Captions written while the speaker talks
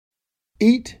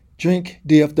Eat, Drink,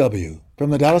 DFW from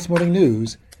the Dallas Morning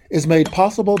News is made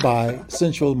possible by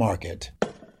Central Market.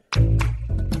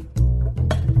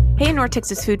 Hey, North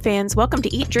Texas food fans. Welcome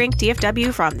to Eat, Drink,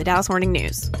 DFW from the Dallas Morning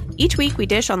News. Each week, we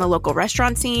dish on the local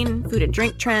restaurant scene, food and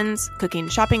drink trends, cooking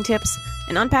and shopping tips,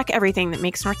 and unpack everything that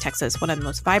makes North Texas one of the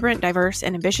most vibrant, diverse,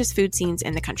 and ambitious food scenes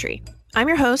in the country. I'm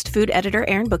your host, food editor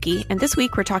Erin Bookey, and this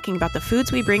week we're talking about the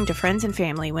foods we bring to friends and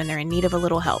family when they're in need of a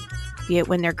little help, be it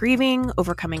when they're grieving,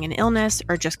 overcoming an illness,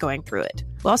 or just going through it.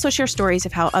 We'll also share stories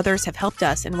of how others have helped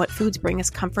us and what foods bring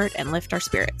us comfort and lift our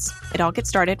spirits. It all gets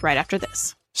started right after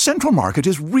this. Central Market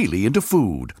is really into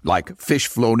food, like fish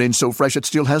flown in so fresh it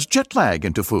still has jet lag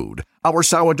into food. Our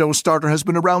sourdough starter has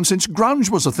been around since grunge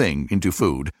was a thing into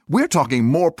food. We're talking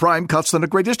more prime cuts than a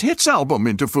greatest hits album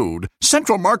into food.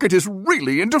 Central Market is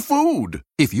really into food.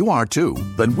 If you are too,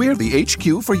 then we're the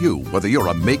HQ for you, whether you're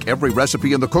a make every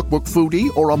recipe in the cookbook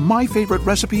foodie or a my favorite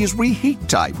recipe is reheat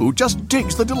type who just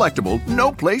digs the delectable.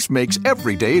 No place makes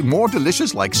every day more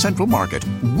delicious like Central Market.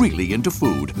 Really into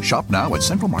food. Shop now at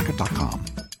centralmarket.com.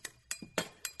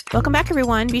 Welcome back,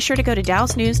 everyone. Be sure to go to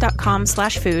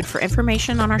dallasnews.com/food for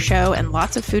information on our show and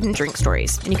lots of food and drink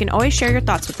stories. And you can always share your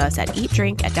thoughts with us at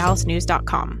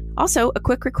eatdrink@dallasnews.com. Also, a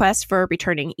quick request for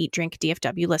returning Eat Drink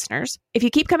DFW listeners. If you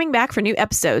keep coming back for new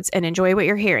episodes and enjoy what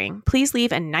you're hearing, please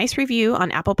leave a nice review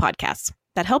on Apple Podcasts.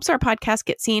 That helps our podcast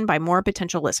get seen by more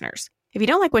potential listeners. If you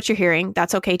don't like what you're hearing,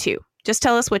 that's okay too. Just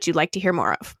tell us what you'd like to hear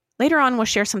more of. Later on, we'll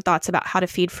share some thoughts about how to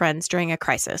feed friends during a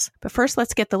crisis. But first,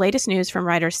 let's get the latest news from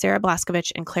writers Sarah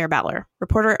Blaskovich and Claire Ballor.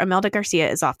 Reporter Imelda Garcia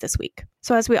is off this week.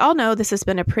 So as we all know, this has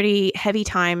been a pretty heavy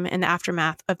time in the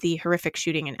aftermath of the horrific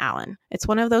shooting in Allen. It's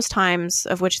one of those times,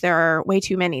 of which there are way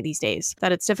too many these days,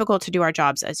 that it's difficult to do our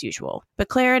jobs as usual. But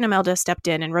Claire and Imelda stepped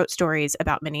in and wrote stories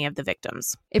about many of the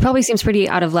victims. It probably seems pretty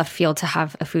out of left field to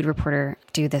have a food reporter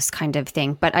do this kind of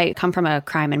thing, but I come from a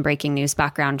crime and breaking news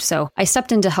background, so I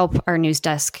stepped in to help our news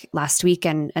desk last week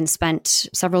and spent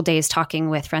several days talking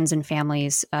with friends and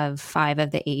families of 5 of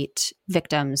the 8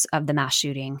 victims of the mass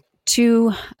shooting.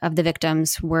 2 of the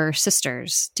victims were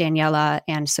sisters, Daniela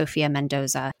and Sofia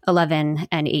Mendoza, 11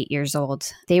 and 8 years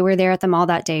old. They were there at the mall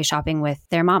that day shopping with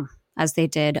their mom, as they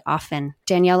did often.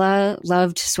 Daniela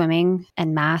loved swimming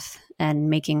and math and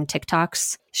making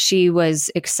TikToks. She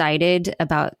was excited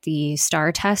about the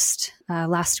STAR test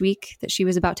last week that she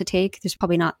was about to take. There's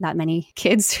probably not that many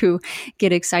kids who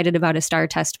get excited about a STAR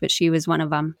test, but she was one of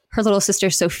them. Her little sister,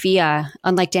 Sophia,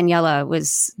 unlike Daniela,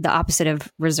 was the opposite of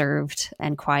reserved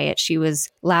and quiet. She was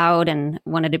loud and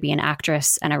wanted to be an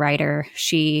actress and a writer.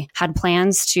 She had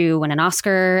plans to win an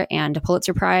Oscar and a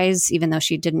Pulitzer Prize, even though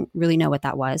she didn't really know what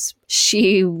that was.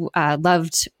 She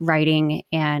loved writing,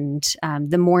 and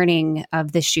the morning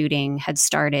of the shooting had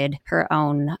started her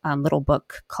own little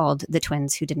book called The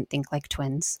Twins Who Didn't Think Like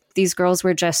Twins. These girls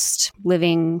were just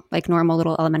living like normal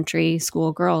little elementary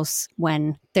school girls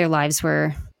when their lives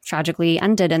were tragically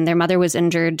ended, and their mother was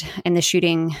injured in the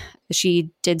shooting.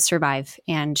 She did survive,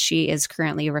 and she is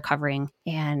currently recovering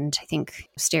and I think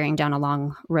staring down a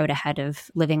long road ahead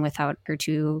of living without her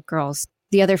 2 girls.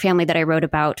 The other family that I wrote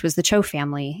about was the Cho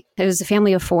family. It was a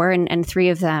family of 4, and 3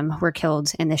 of them were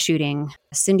killed in the shooting.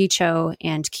 Cindy Cho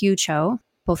and Q Cho,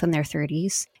 both in their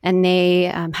 30s. And they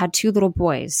had 2 little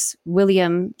boys,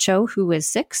 William Cho, who was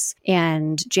 6,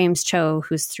 and James Cho,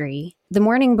 who's 3. The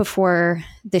morning before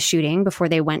the shooting, before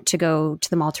they went to go to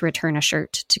the mall to return a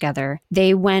shirt together,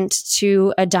 they went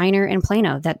to a diner in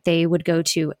Plano that they would go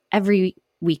to every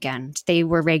weekend. They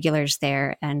were regulars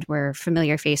there and were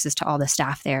familiar faces to all the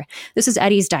staff there. This is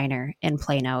Eddie's Diner in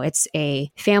Plano. It's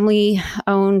a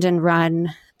family-owned and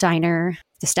run diner.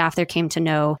 The staff there came to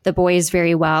know the boys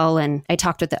very well, and I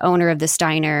talked with the owner of this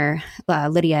diner,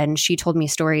 Lydia, and she told me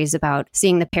stories about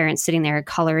seeing the parents sitting there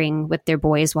coloring with their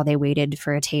boys while they waited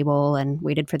for a table and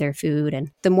waited for their food.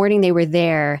 And the morning they were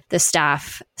there, the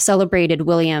staff celebrated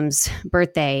William's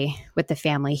birthday with the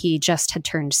family. He just had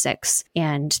turned 6,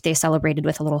 and they celebrated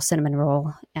with a little cinnamon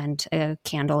roll and a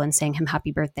candle and sang him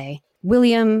happy birthday.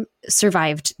 William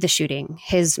survived the shooting.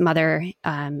 His mother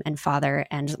and father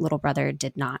and little brother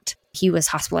did not. He was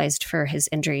hospitalized for his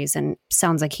injuries and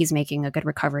sounds like he's making a good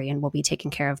recovery and will be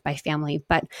taken care of by family.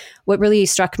 But what really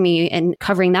struck me in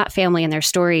covering that family and their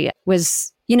story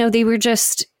was, they were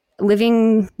just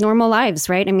living normal lives,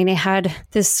 right? I mean, they had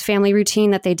this family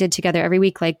routine that they did together every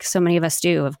week, like so many of us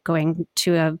do, of going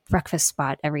to a breakfast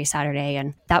spot every Saturday.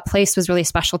 And that place was really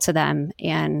special to them.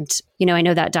 And, I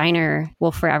know that diner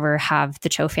will forever have the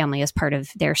Cho family as part of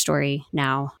their story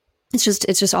now. It's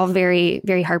just all very,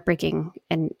 very heartbreaking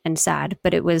and sad.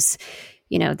 But it was,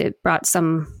 that brought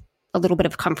some a little bit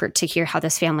of comfort to hear how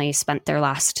this family spent their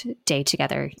last day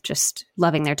together, just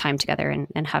loving their time together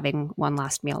and having one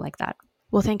last meal like that.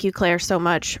 Well, thank you, Claire, so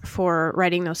much for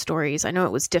writing those stories. I know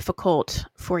it was difficult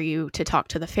for you to talk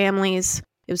to the families.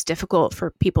 It was difficult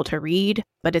for people to read,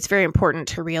 but it's very important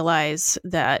to realize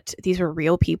that these were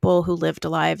real people who lived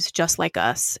lives just like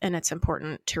us, and it's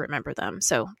important to remember them.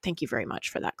 So thank you very much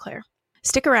for that, Claire.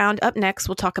 Stick around. Up next,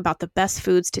 we'll talk about the best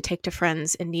foods to take to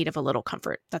friends in need of a little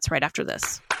comfort. That's right after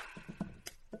this.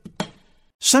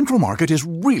 Central Market is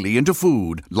really into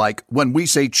food. Like when we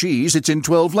say cheese, it's in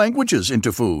 12 languages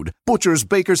into food. Butchers,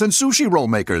 bakers, and sushi roll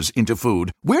makers into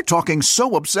food. We're talking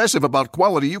so obsessive about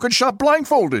quality you can shop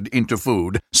blindfolded into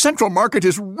food. Central Market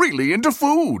is really into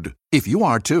food. If you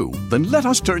are too, then let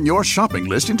us turn your shopping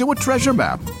list into a treasure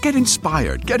map. Get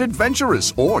inspired, get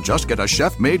adventurous, or just get a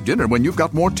chef-made dinner when you've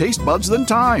got more taste buds than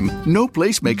time. No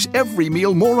place makes every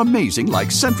meal more amazing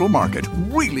like Central Market.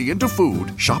 Really into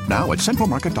food. Shop now at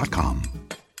centralmarket.com.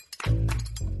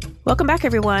 Welcome back,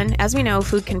 everyone. As we know,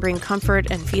 food can bring comfort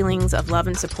and feelings of love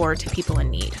and support to people in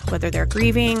need, whether they're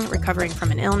grieving, recovering from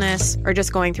an illness, or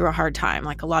just going through a hard time,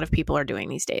 like a lot of people are doing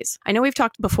these days. I know we've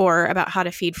talked before about how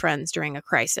to feed friends during a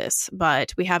crisis,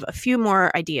 but we have a few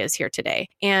more ideas here today.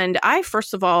 And I,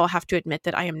 first of all, have to admit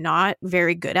that I am not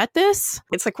very good at this.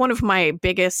 It's like one of my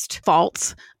biggest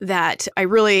faults that I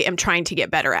really am trying to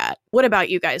get better at. What about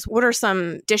you guys? What are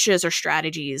some dishes or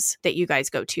strategies that you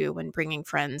guys go to when bringing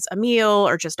friends a meal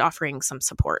or just offering some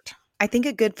support? I think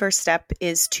a good first step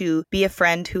is to be a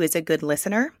friend who is a good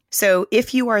listener. So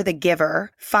if you are the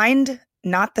giver, find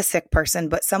not the sick person,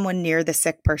 but someone near the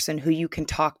sick person who you can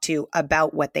talk to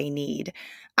about what they need.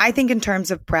 I think in terms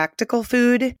of practical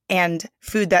food and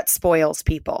food that spoils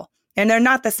people. And they're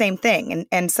not the same thing.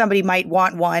 And somebody might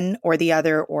want one or the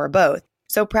other or both.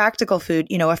 So practical food,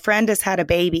 a friend has had a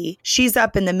baby. She's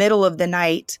up in the middle of the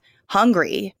night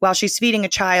hungry while she's feeding a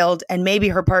child, and maybe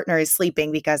her partner is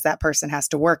sleeping because that person has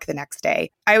to work the next day.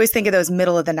 I always think of those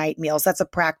middle of the night meals. That's a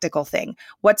practical thing.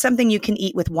 What's something you can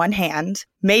eat with one hand,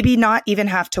 maybe not even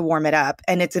have to warm it up,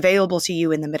 and it's available to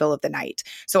you in the middle of the night.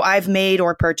 So I've made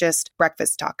or purchased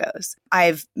breakfast tacos.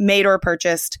 I've made or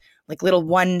purchased like little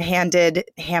one-handed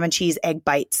ham and cheese egg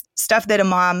bites, stuff that a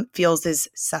mom feels is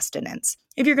sustenance.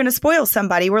 If you're going to spoil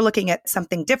somebody, we're looking at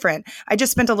something different. I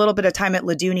just spent a little bit of time at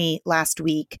Laduni last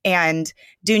week, and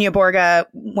Dunya Borga,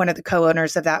 one of the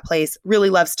co-owners of that place, really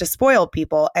loves to spoil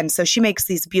people. And so she makes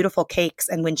these beautiful cakes.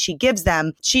 And when she gives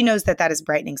them, she knows that that is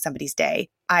brightening somebody's day.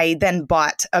 I then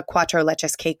bought a cuatro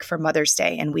leches cake for Mother's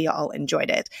Day, and we all enjoyed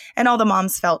it. And all the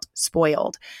moms felt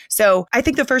spoiled. So I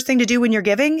think the first thing to do when you're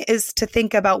giving is to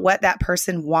think about what that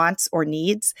person wants or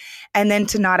needs, and then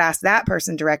to not ask that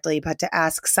person directly, but to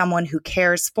ask someone who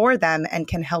cares for them and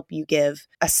can help you give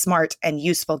a smart and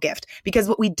useful gift. Because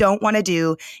what we don't want to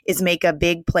do is make a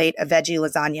big plate of veggie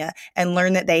lasagna and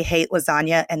learn that they hate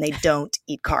lasagna and they don't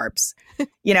eat carbs.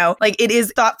 Like it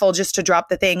is thoughtful just to drop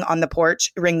the thing on the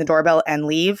porch, ring the doorbell and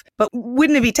leave. But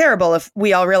wouldn't it be terrible if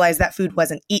we all realized that food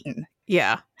wasn't eaten?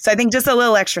 Yeah. So I think just a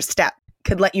little extra step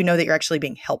could let you know that you're actually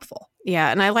being helpful.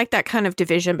 Yeah. And I like that kind of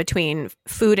division between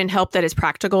food and help that is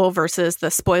practical versus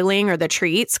the spoiling or the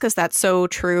treats, because that's so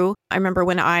true. I remember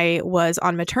when I was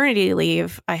on maternity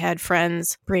leave, I had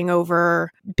friends bring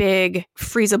over big,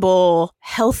 freezable,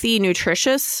 healthy,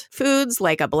 nutritious foods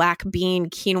like a black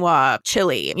bean, quinoa,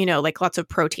 chili, like lots of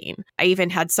protein. I even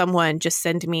had someone just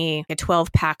send me a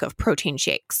 12-pack of protein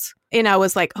shakes. And I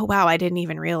was like, oh, wow, I didn't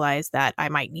even realize that I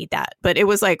might need that. But it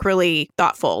was like really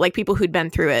thoughtful, like people who'd been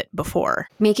through it before.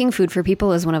 Making food for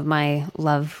people is one of my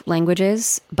love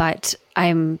languages, but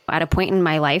I'm at a point in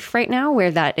my life right now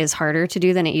where that is harder to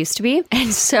do than it used to be.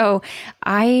 And so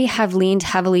I have leaned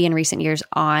heavily in recent years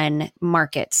on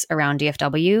markets around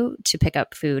DFW to pick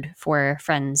up food for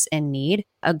friends in need.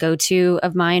 A go-to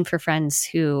of mine for friends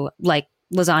who like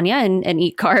lasagna and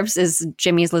eat carbs is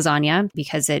Jimmy's lasagna,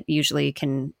 because it usually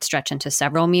can stretch into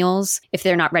several meals. If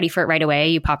they're not ready for it right away,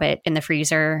 you pop it in the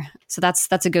freezer. So that's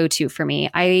a go-to for me.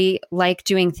 I like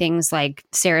doing things like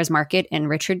Sarah's Market in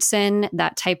Richardson.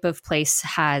 That type of place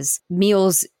has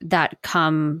meals that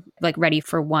come like ready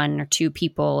for one or two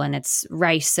people, and it's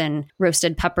rice and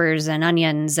roasted peppers and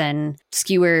onions and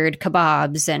skewered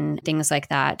kebabs and things like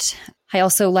that. I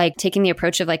also like taking the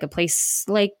approach of like a place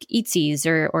like Eatsy's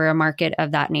or a market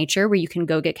of that nature, where you can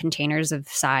go get containers of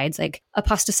sides, like a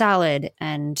pasta salad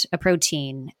and a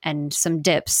protein and some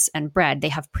dips and bread. They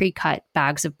have pre-cut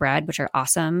bags of bread, which are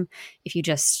awesome if you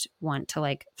just want to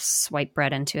like swipe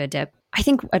bread into a dip. I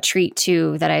think a treat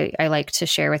too that I like to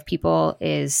share with people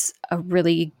is a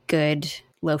really good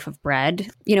loaf of bread.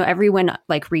 Everyone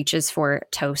like reaches for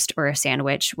toast or a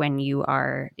sandwich when you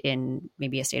are in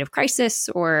maybe a state of crisis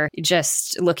or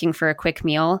just looking for a quick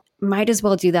meal. Might as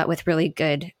well do that with really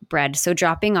good bread. So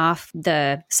dropping off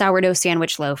the sourdough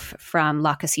sandwich loaf from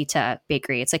La Casita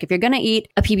Bakery. It's like if you're going to eat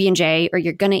a PB&J or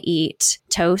you're going to eat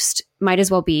toast, might as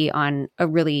well be on a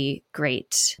really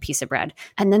great piece of bread.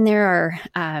 And then there are,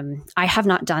 I have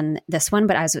not done this one,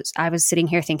 but as I was sitting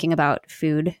here thinking about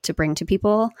food to bring to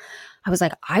people, I was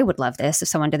like, I would love this if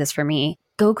someone did this for me.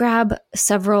 Go grab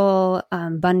several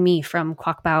banh mi from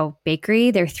Quoc Bao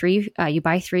Bakery. They're three. You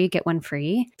buy three, get one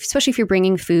free. Especially if you're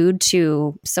bringing food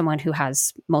to someone who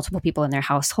has multiple people in their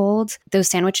household. Those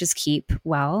sandwiches keep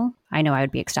well. I know I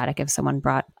would be ecstatic if someone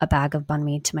brought a bag of banh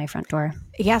mi to my front door.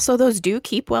 Yeah, so those do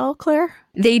keep well, Claire?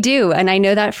 They do. And I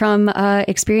know that from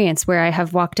experience where I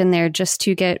have walked in there just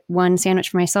to get one sandwich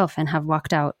for myself and have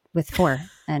walked out with 4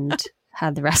 and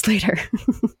had the rest later.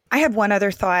 I have one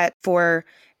other thought for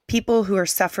people who are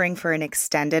suffering for an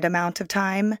extended amount of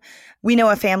time. We know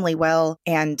a family well,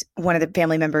 and one of the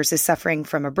family members is suffering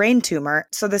from a brain tumor.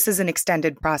 So this is an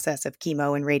extended process of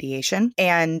chemo and radiation.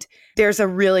 And there's a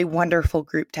really wonderful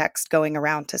group text going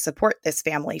around to support this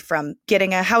family, from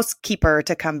getting a housekeeper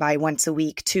to come by once a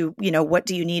week to, what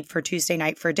do you need for Tuesday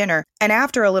night for dinner? And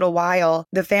after a little while,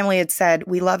 the family had said,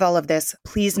 we love all of this.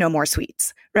 Please no more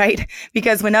sweets, right?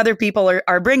 Because when other people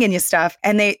are bringing you stuff,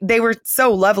 and they were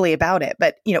so lovely about it,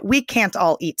 but, we can't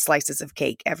all eat slices of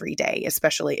cake every day,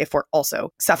 especially if we're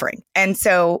also suffering. And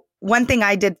so one thing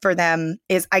I did for them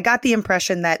is I got the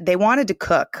impression that they wanted to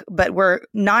cook, but were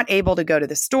not able to go to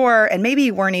the store and maybe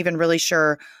weren't even really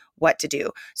sure what to do.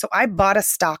 So I bought a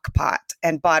stock pot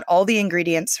and bought all the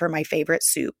ingredients for my favorite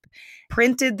soup,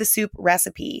 printed the soup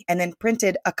recipe, and then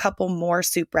printed a couple more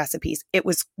soup recipes. It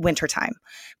was wintertime.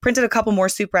 Printed a couple more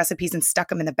soup recipes and stuck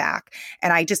them in the back.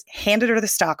 And I just handed her the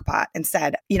stock pot and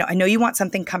said, I know you want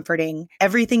something comforting.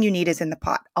 Everything you need is in the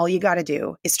pot. All you got to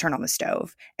do is turn on the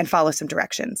stove and follow some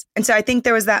directions. And so I think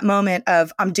there was that moment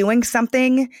of, I'm doing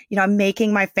something, I'm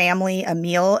making my family a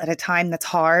meal at a time that's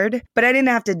hard, but I didn't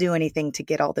have to do anything to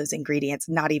get all those ingredients,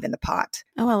 not even the pot.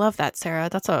 Oh, I love that, Sarah.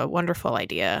 That's a wonderful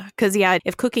idea. Because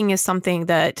if cooking is something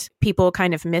that people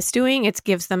kind of miss doing, it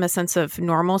gives them a sense of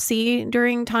normalcy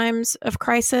during times of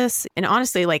crisis. And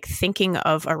honestly, like thinking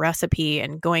of a recipe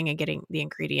and going and getting the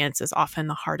ingredients is often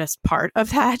the hardest part of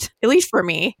that, at least for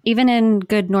me. Even in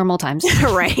good normal times.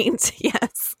 Right.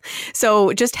 Yes.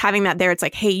 So just having that there, it's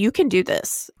like, hey, you can do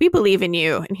this. We believe in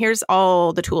you. And here's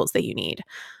all the tools that you need.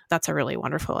 That's a really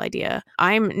wonderful idea.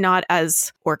 I'm not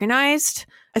as organized.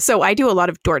 So I do a lot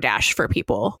of DoorDash for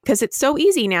people because it's so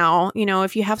easy now.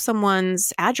 If you have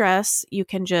someone's address, you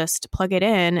can just plug it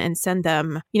in and send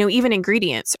them, even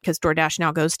ingredients, because DoorDash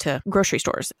now goes to grocery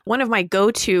stores. One of my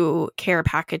go-to care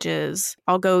packages,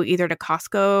 I'll go either to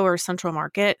Costco or Central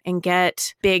Market and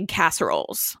get big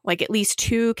casseroles, like at least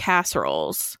 2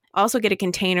 casseroles. Also get a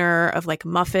container of like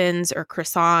muffins or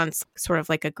croissants, sort of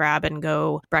like a grab and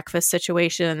go breakfast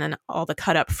situation, and all the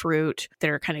cut up fruit that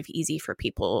are kind of easy for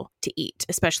people to eat,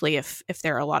 especially if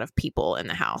there are a lot of people in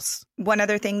the house. One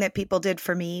other thing that people did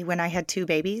for me when I had 2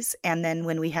 babies and then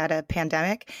when we had a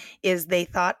pandemic is they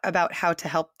thought about how to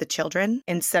help the children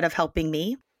instead of helping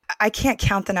me. I can't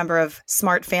count the number of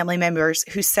smart family members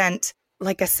who sent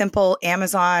like a simple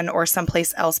Amazon or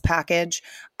someplace else package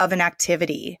of an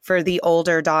activity for the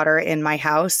older daughter in my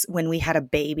house when we had a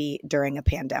baby during a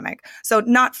pandemic. So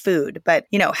not food, but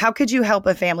how could you help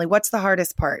a family? What's the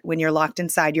hardest part when you're locked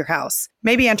inside your house?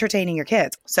 Maybe entertaining your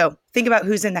kids. So think about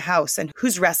who's in the house and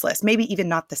who's restless, maybe even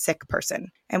not the sick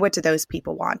person. And what do those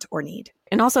people want or need?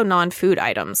 And also non-food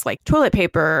items like toilet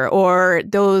paper or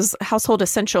those household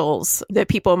essentials that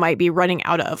people might be running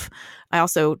out of. I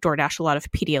also DoorDash a lot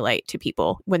of Pedialyte to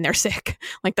people when they're sick.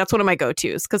 Like that's one of my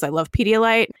go-tos because I love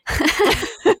Pedialyte.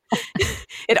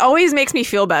 It always makes me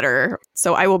feel better.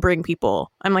 So I will bring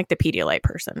people. I'm like the Pedialyte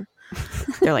person.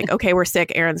 They're like, okay, we're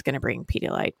sick. Aaron's going to bring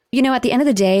Pedialyte. At the end of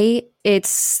the day,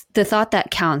 it's the thought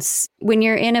that counts. When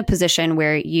you're in a position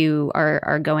where you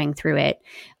are going through it,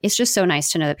 it's just so nice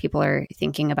to know that people are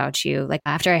thinking about you. Like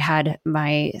after I had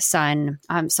my son,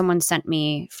 someone sent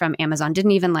me from Amazon,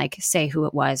 didn't even say who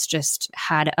it was, just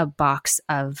had a box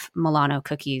of Milano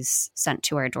cookies sent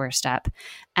to our doorstep.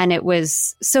 And it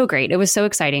was so great. It was so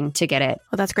exciting to get it.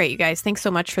 Well, that's great, you guys. Thanks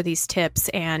so much for these tips.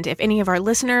 And if any of our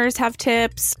listeners have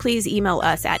tips, please email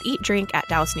us at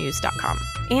eatdrink@dallasnews.com.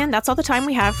 And that's all the time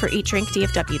we have for Eat Drink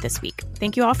DFW this week.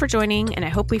 Thank you all for joining, and I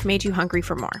hope we've made you hungry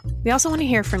for more. We also want to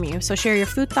hear from you, so share your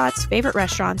food thoughts, favorite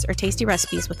restaurants, or tasty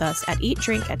recipes with us at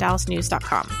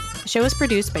eatdrink@dallasnews.com. The show is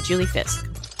produced by Julie Fisk.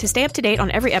 To stay up to date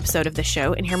on every episode of this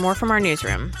show and hear more from our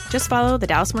newsroom, just follow the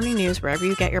Dallas Morning News wherever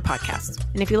you get your podcasts.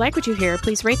 And if you like what you hear,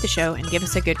 please rate the show and give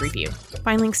us a good review.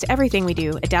 Find links to everything we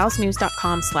do at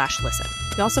dallasnews.com/listen.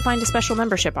 You'll also find a special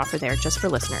membership offer there just for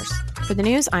listeners. For the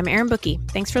news, I'm Erin Bookey.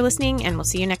 Thanks for listening, and we'll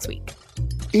see you next week.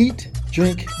 Eat,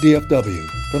 Drink, DFW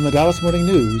from the Dallas Morning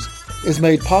News is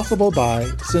made possible by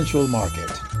Central Market.